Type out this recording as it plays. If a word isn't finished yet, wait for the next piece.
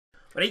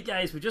Right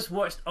guys, we just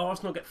watched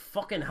Arsenal get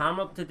fucking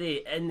hammered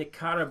today in the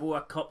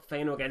Carabao Cup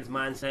final against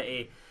Man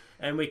City,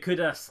 and we could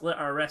have slit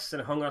our wrists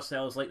and hung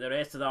ourselves like the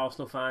rest of the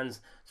Arsenal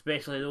fans,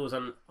 especially those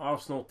on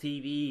Arsenal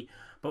TV,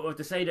 but we've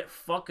decided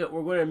fuck it,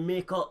 we're going to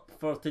make up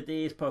for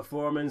today's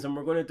performance and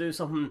we're going to do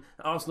something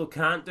Arsenal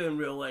can't do in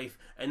real life,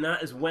 and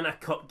that is win a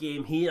cup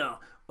game here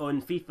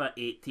on FIFA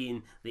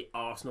 18, the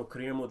Arsenal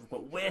career mode. We've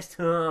got West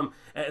Ham.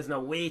 It is an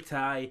away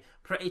tie.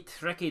 Pretty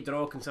tricky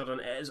draw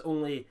considering it is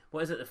only,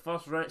 what is it, the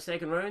first round,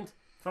 second round?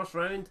 First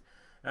round.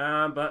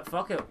 But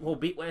fuck it, we'll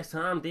beat West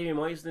Ham. Davy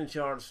Moyes in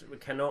charge. We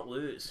cannot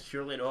lose.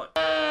 Surely not.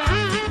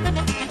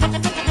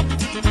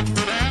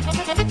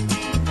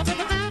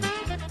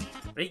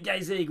 Right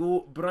guys, there you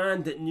go.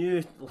 Brand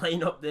new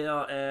lineup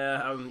there.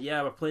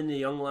 Yeah, we're playing the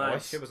young lads. I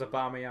wish it was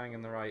Aubameyang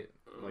in the right.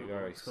 Like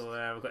ours. So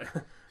we've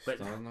got but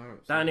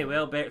Danny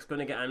Welbeck's going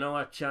to get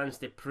another chance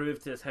to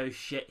prove to us how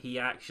shit he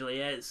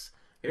actually is.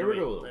 Here we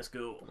go. Let's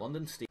go.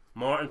 London Steve.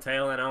 Martin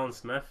Tyler and Alan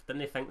Smith. Didn't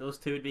they think those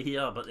two would be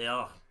here, but they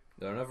are.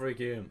 They're in every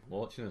game,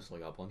 watching us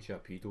like a bunch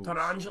of pedos.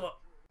 Tarantula.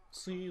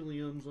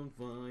 Celium's on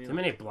fire. Too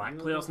many black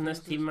players in this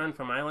team, man,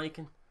 for my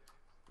liking.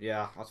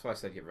 Yeah, that's why I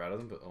said get rid of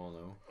them, but oh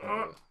no.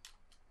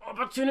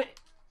 Opportunity.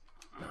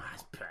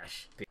 That's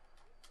pish.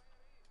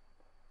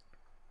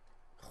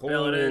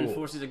 Bellerin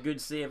forces a good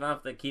save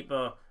after the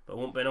keeper, but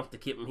won't be enough to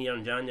keep him here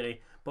in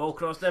January. Ball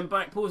crossed in,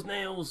 back post,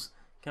 Niles.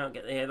 Can't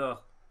get the header.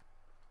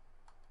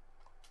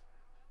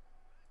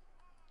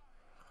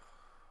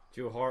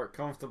 Joe Hart,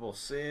 comfortable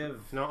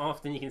save. Not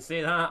often you can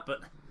say that,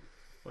 but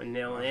when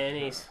Neil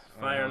Nenny's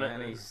firing it.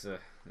 Nenny's the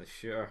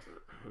shooter.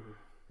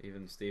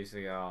 Even Steve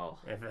Seagal.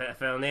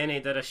 If El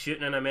Nene did a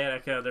shooting in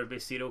America, there'd be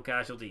 0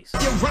 casualties.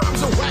 Your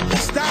rhymes are whack,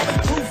 style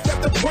and proof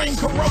that the brain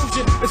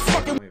corrosion is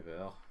fucking.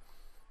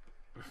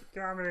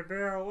 Cammy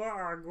Bell, what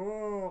a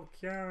goal,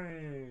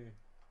 Cammy.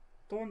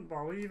 Don't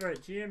believe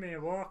it, Jamie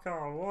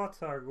Walker, what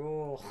a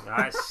goal.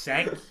 That's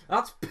sick.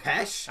 That's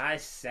pish.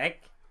 That's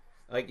sick.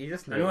 Like, you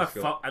just I know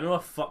I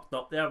fucked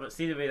up there, but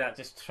see the way that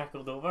just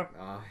trickled over?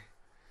 Aye.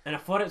 And I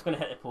thought it was going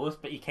to hit the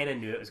post, but you kind of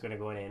knew it was going to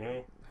go in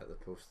anyway. Hit the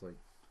post, like.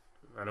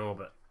 I know,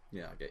 but.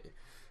 Yeah, I get you.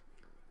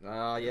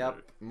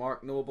 Yep.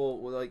 Mark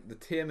Noble with, like, the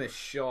tamest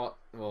shot.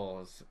 Well,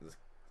 it's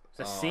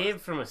a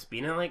save from a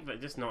spinner, like, but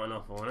just not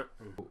enough on it.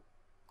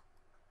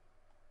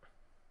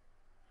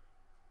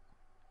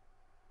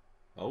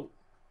 Oh,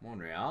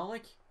 Monreal,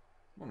 like?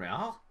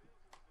 Monreal?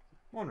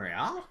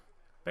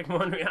 Big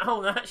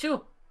Monreal, that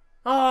show.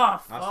 Oh,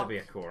 fuck. Has to be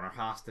a corner,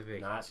 has to be.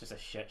 Nah, it's just a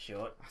shit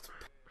shot.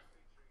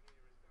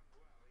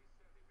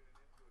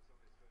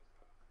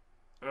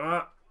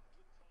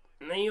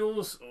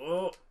 Niles.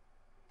 Oh.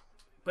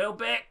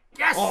 Welbeck.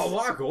 Yes! Oh,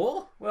 what a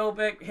goal!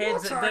 Welbeck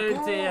heads it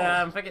down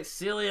to, I think it's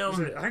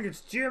Celium. I think it's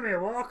Jamie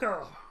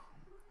Walker.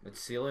 It's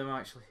Celium,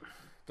 actually.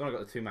 Don't I got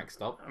the two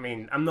mixed up. I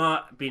mean, I'm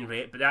not being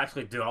right, but they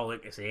actually do all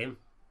look the same.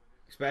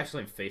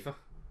 Especially in FIFA.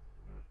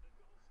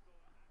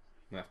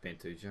 We have been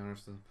too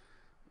generous to them.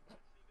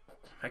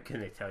 How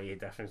can they tell you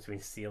the difference between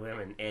Celium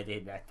and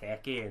Eddie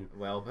Nateki and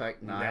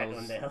Welbeck,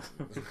 Niles?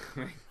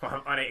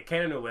 Alright, I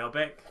kind of know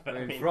Welbeck, but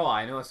I mean, for all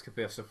I know, this could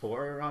be a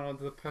supporter who ran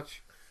onto the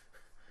pitch.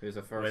 Who's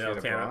the first shade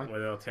of brown.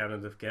 With the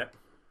alternative kit.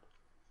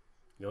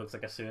 He looks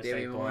like a suicide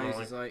Davey bomber.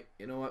 Moyes is like,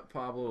 you know what,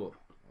 Pablo?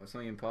 What's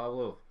thinking,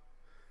 Pablo?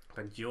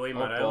 But Joey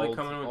Morelli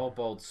coming on. All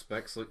bald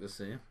specs look the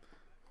same.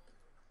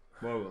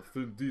 Well,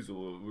 Vin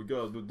Diesel, we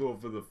gotta do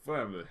it for the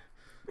family.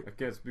 I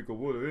can't speak a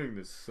word of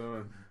English,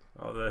 son.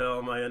 Oh, the hell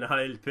am I in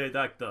high paid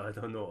actor? I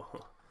don't know.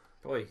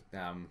 Probably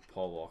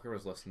Paul Walker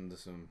was listening to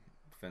some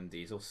Vin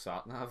Diesel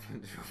sat nav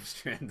and drove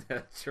straight into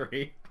a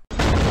tree.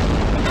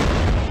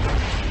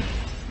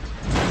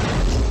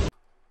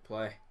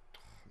 Play. I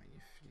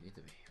mean, you need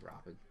to be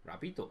rapid.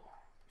 Rapido.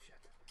 Shit.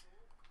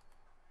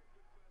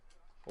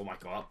 Oh my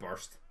god, that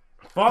burst.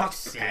 Fuck's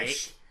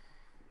sake.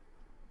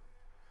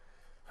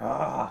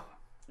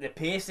 The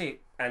pacey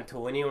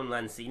Antonio and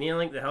Lanzini,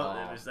 like the hell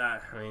it was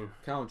that. I mean,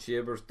 Callum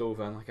Chambers dove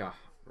in like a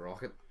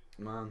rocket,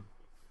 man.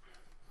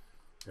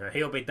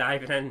 He'll be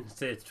diving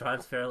into the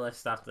transfer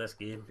list after this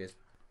game. Yes.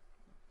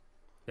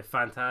 The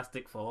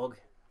Fantastic Fog,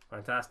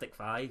 Fantastic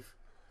Five.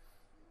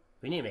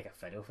 We need to make a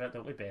video for it,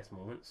 don't we? Best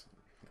moments.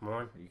 Come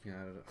on. You can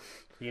edit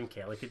it. Liam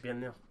Kelly could be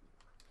in there.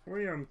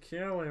 William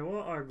Kelly,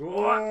 what a goal.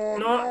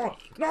 Oh,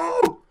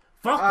 no!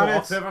 Fuck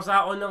off, whoever's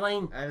that on the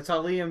line. And it's a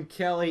Liam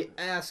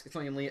Kelly-esque, it's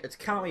not even Liam, it's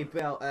Cammy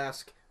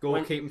Bell-esque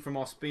goalkeeping from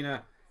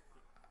Ospina.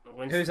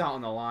 Who's that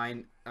on the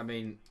line? I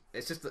mean,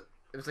 it's just,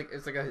 it's like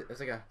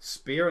a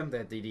spear in the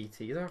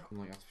DDT there. I'm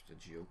like, that's just a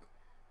joke.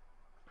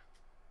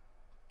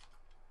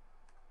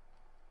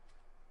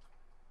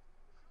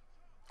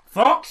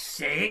 Fuck's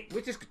sake!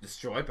 We just got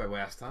destroyed by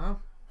West Ham.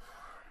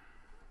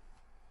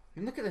 I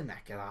mean, look at the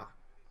neck of that.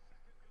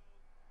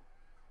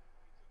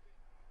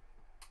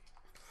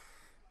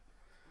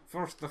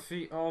 First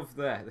defeat of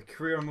the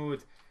career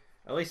mode.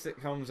 At least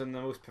it comes in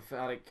the most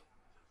pathetic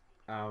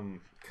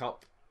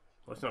cup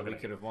we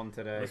could have won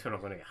today. At least we're not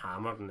going to get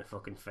hammered in the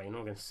fucking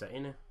final against City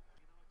now.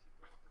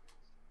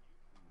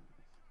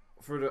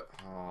 For the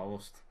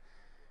almost.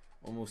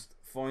 almost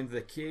found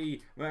the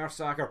key.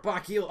 Mersacker,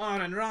 back heel,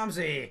 Aaron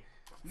Ramsey.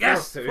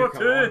 Yes, 4-2. 4-2.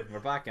 Come on, we're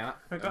back at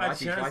it. I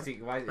got a chance.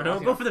 Why, I know,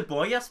 go for the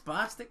boy, you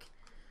spastic.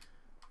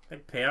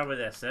 Big pair with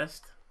the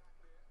assist.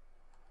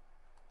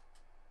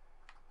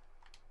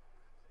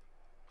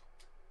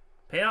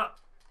 Pair.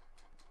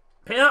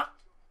 Pair.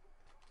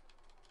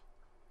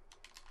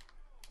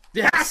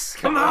 Yes!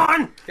 Come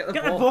on! Get the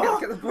Get ball!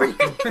 the Get the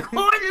ball! Come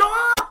on,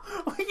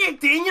 no! What are you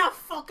doing, you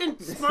fucking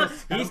smart?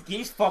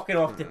 He's fucking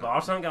off the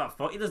bar, so I don't give a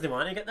fuck. He doesn't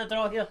want to get the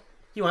draw here.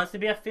 He wants to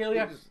be a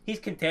failure. He's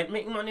content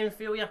making money in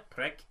failure,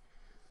 prick.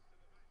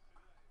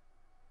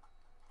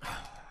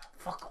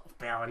 Fuck off,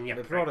 Bellerin, you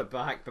They prick. brought it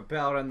back, but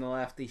Bellerin, the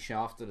lefty,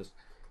 shafted us.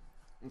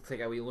 We'll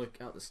take a wee look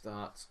at the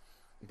stats.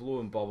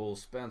 Blowing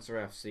bubbles, Spencer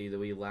FC, the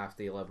wee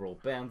lefty liberal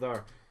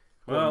bender.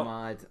 Well,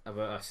 mad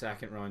about a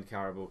second round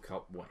Carabao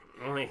Cup win.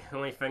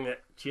 Only thing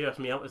that cheers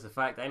me up is the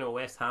fact I know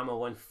West Ham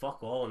will win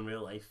fuck all in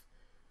real life.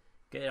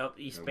 Get it up,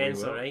 East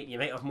Spencer, right? You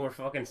might have more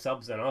fucking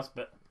subs than us,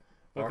 but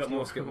we've got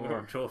more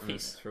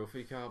trophies.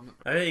 Trophy cabinet.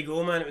 There you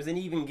go, man. It was an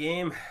even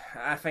game.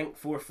 I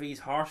think 4-3's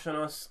harsh on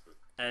us,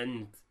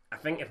 and I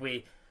think if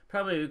we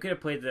could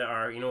have played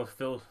our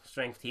full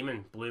strength team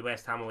and blew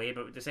West Ham away,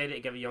 but we decided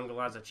to give the younger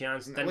lads a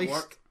chance. It didn't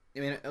work. I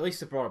mean, at least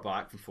they brought it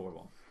back from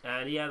 4-1.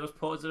 And yeah, there's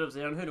positives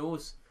there, and who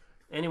knows?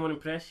 Anyone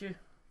impress you?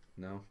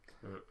 No.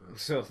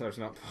 So there's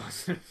not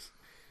positives.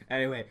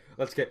 Anyway,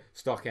 let's get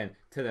stuck in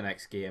to the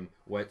next game,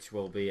 which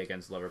will be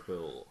against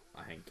Liverpool,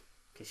 I think.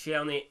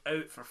 Koscielny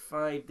out for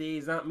 5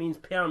 days. That means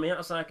Per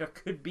Mertesacker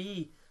could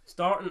be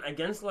starting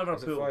against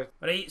Liverpool.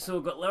 Right, so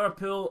we've got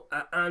Liverpool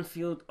at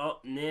Anfield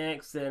up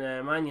next.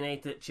 And Man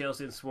United,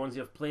 Chelsea and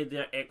Swansea have played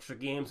their extra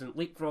games and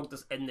leapfrogged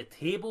us in the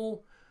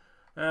table.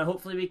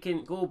 Hopefully we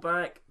can go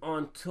back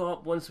on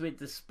top once we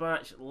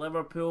dispatch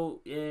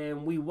Liverpool.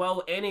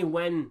 Any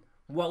win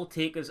will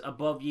take us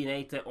above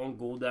United on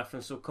goal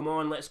difference. So come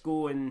on, let's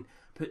go and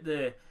put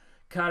the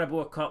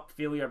Carabao Cup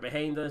failure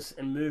behind us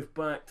and move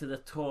back to the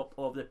top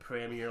of the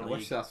Premier League. I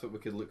wish that's what we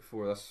could look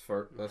for this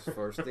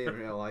first day in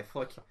real life.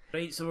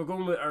 Right, so we're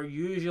going with our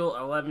usual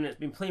 11. It's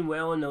been playing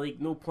well in the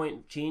league. No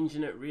point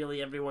changing it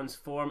really. Everyone's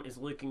form is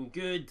looking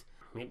good.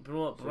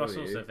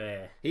 Brussels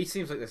he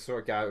seems like the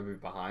sort of guy who would be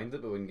behind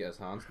it but wouldn't get his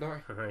hands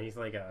dirty. He's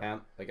like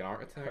an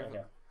architect.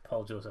 Like a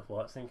Paul Joseph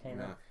Watson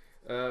kind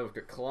of. We've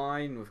got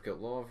Klein, we've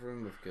got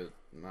Lovren, we've got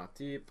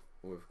Matip,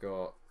 we've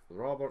got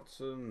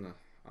Robertson,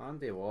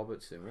 Andy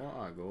Robertson.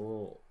 What a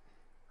goal!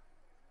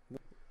 We've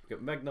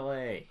got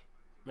Mignolet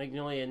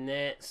in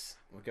nets.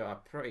 We've got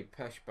a pretty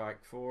pish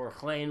back four.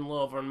 Klein,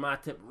 Lovren,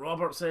 Matip,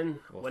 Robertson,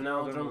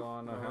 Wijnaldum,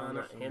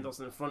 Lallana,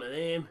 Henderson in front of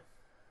them.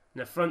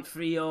 And the front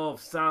three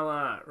of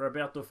Salah,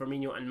 Roberto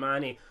Firmino and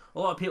Mane. A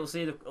lot of people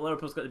say that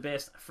Liverpool's got the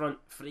best front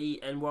three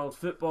in world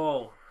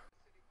football.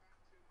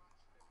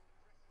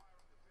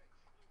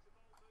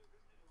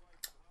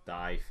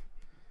 Dive.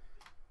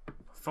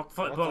 Fuck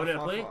ball into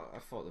play. I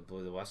thought they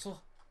blew the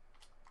whistle.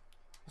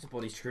 That's a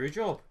bloody screw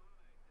job.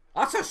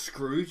 That's a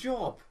screw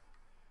job.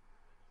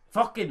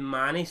 Fucking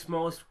Mane,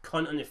 smallest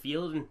cunt on the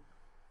field, and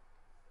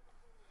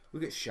we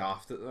get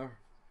shafted there.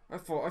 I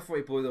thought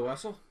he blew the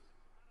whistle.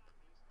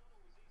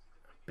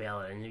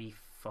 Bellerin, he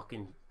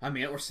fucking. I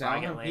mean, we're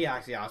selling him. He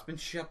actually has been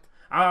shit.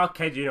 Oh,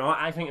 kid, you know what?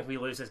 I think if we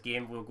lose this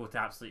game, we'll go to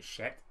absolute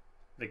shit,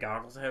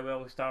 regardless of how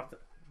well we started.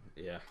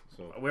 Yeah,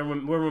 so we're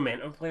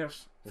momentum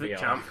players. Foot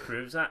champ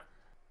proves that.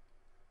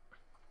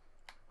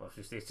 Well,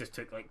 they just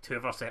took like 2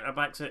 of our centre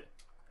backs out,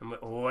 and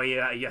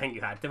you think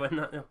you had to win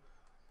that though?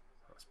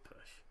 That's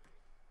push.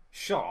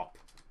 Shut up.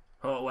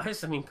 Oh, it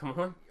was. I mean, come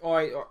on.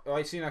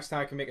 I see next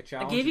time I can make a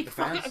challenge. I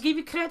gave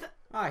you credit.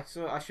 Aye,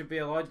 so I should be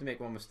allowed to make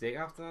one mistake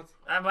after that.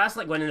 But that's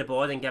like winning the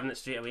ball and giving it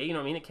straight away. You know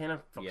what I mean? It kind of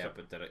fucks up.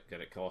 But did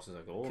it cost us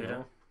a goal? Could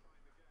No.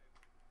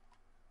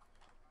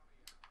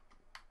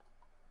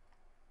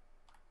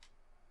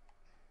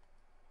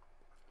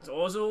 It's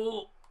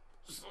Ozil.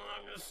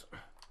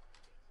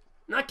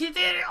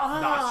 Nakidere.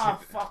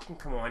 Oh, fucking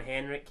come on,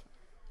 Henrik.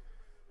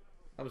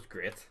 That was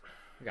great.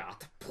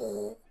 Got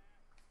Would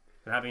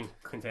that been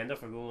contender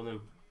for goal in a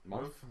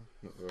month?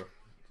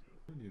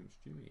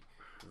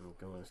 Oh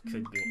god, this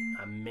could be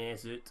a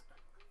Mesut.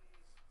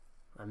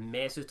 A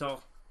Mesuter.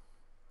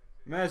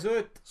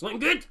 Mesut. It's looking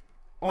good.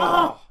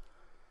 Oh.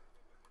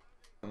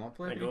 I'm not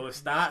playing. The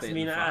stats. I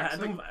mean, I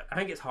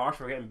think it's harsh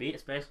for getting beat,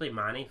 especially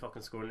Manny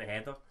fucking scoring the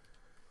header.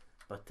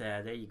 But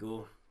there you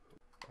go.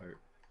 Out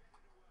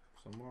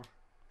somewhere.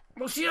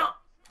 We'll see ya.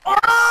 Oh!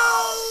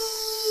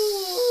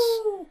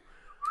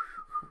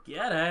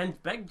 Get in,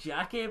 big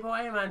Jackie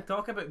boy, man.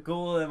 Talk about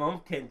goal of the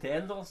month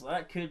contenders.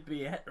 That could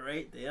be it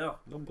right there.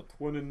 Number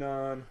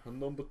 29, and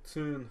number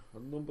 10,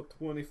 and number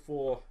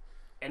 24.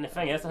 And the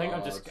thing is, I think I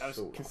was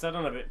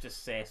considering about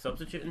just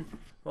substituting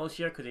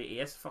Wilshere because he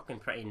is fucking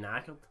pretty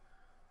knackered.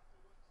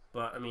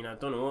 But I mean, I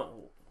don't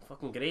know.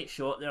 Fucking great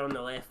shot there on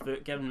the left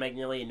foot, giving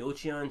Mignolet no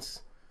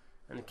chance.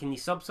 And can you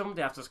sub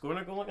somebody after scoring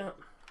a goal like that?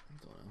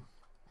 I don't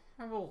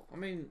know. Well, I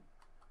mean,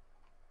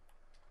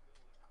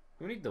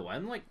 we need the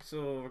win,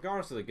 so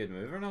regardless of the good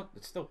move or not,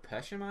 it's still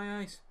pish in my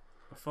eyes.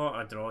 I thought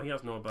a draw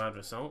here's no bad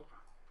result.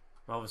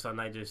 all of a sudden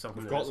I do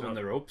something. We've got them in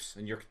the ropes,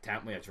 and you're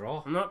content with a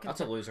draw. I'm not. That's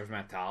a loser's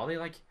mentality,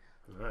 like.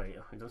 Right,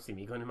 I don't see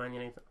me going to Man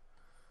United.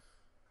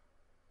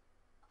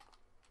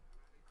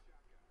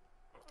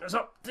 It's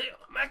up to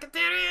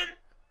Mkhitaryan.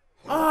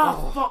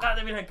 Oh, fuck! That'd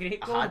have been a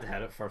great goal. I had to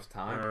hit it first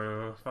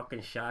time. Fucking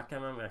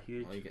Xhaka, man, with a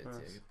huge. Oh, you get to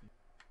take it.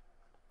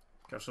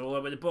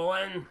 Carsola with the ball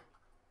in.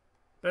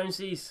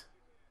 Bounces.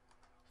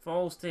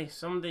 Falls to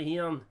somebody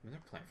here. I mean, they're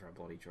playing for a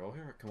bloody draw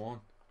here. Come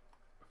on.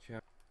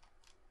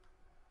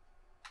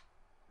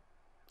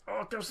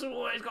 Oh,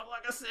 Carsola, he's got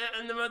like a set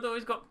in the middle.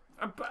 He's got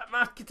a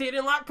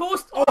Mkhitaryan lag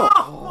post.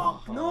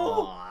 Oh, fuck,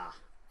 no.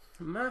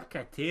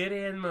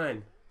 Mkhitaryan,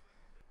 man.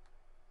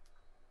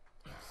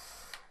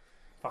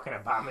 Fucking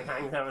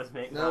Aubameyang that was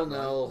making.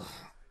 No.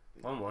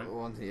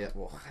 1-1. Yeah,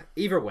 well,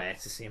 either way,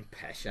 it's the same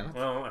pitch, isn't it?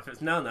 Well, if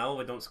it's 0-0,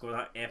 we don't score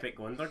that epic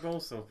wonder goal,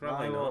 so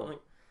probably not. Like,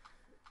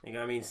 you know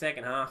what I mean?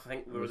 Second half, I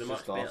think we were the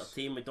much better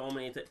team. We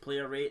dominated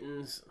player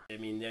ratings. I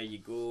mean, there you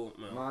go.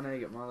 Mane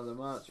got man of the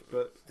match,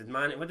 but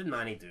what did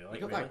Mane do? Like,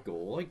 he got really? that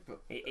goal, like,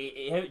 but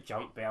he out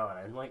jumped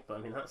Bellerin, like, but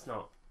I mean that's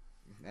not.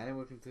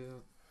 Anyone can do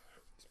it.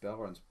 It's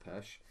Bellerin's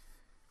pish.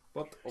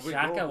 But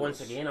Xhaka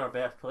once again our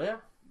best player.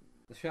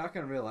 The Xhaka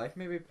in real life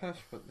maybe pish,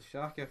 but the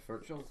Xhaka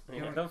virtual. I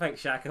don't think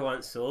Xhaka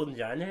wants sold in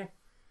January.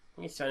 I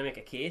think he's trying to make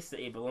a case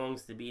that he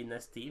belongs to be in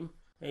this team.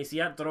 You see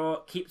that draw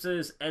keeps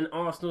us in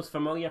Arsenal's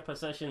familiar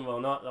position. Well,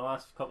 not the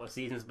last couple of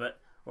seasons, but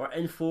we're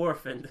in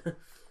fourth, and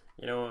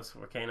you know so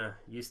we're kind of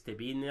used to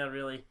being there.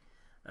 Really,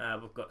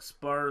 we've got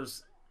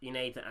Spurs,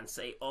 United, and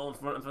City all in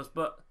front of us.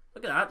 But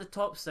look at that, the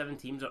top 7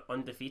 teams are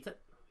undefeated.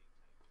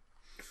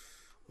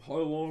 How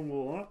long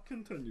will that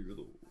continue,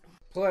 though?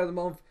 Player of the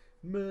month,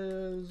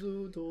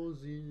 Mesut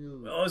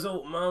Ozil.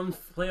 Ozil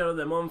month, player of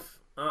the month,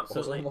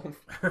 absolutely. Ozil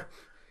month.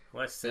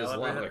 Let's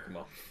celebrate. Islamic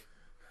month.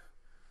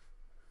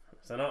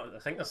 So I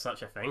think there's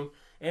such a thing.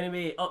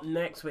 Anyway, up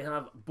next we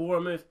have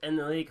Bournemouth in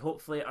the league.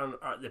 Hopefully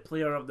the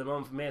player of the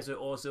month, Mesut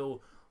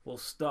Ozil, will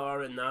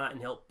star in that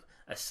and help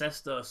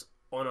assist us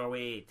on our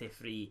way to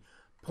 3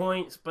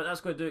 points. But that's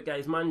going to do it,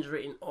 guys. Man's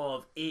rating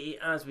of 80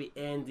 as we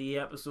end the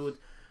episode.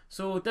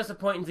 So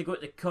disappointing to go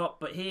to the cup,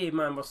 but hey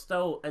man, we're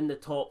still in the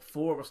top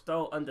 4. We're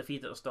still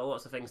undefeated. There's still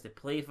lots of things to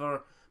play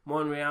for.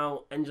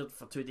 Monreal injured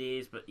for 2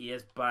 days, but he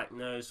is back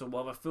now, so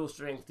we'll have a full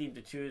strength team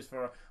to choose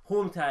for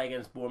home tie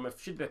against Bournemouth.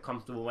 Should be a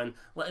comfortable win.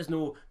 Let us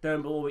know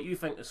down below what you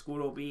think the score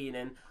will be, and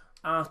then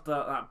after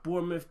that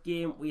Bournemouth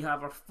game we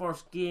have our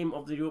first game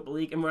of the Europa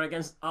League, and we're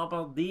against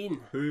Aberdeen,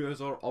 who is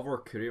our other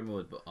career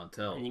mode, but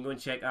until, and you can go and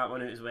check that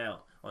one out as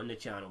well on the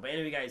channel. But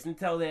anyway guys,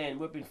 until then,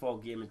 we've been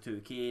Fog Gaming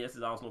 2K. This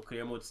is Arsenal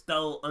career mode,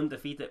 still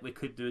undefeated. We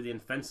could do the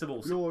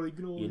Invincibles. Glory,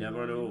 you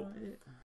never know.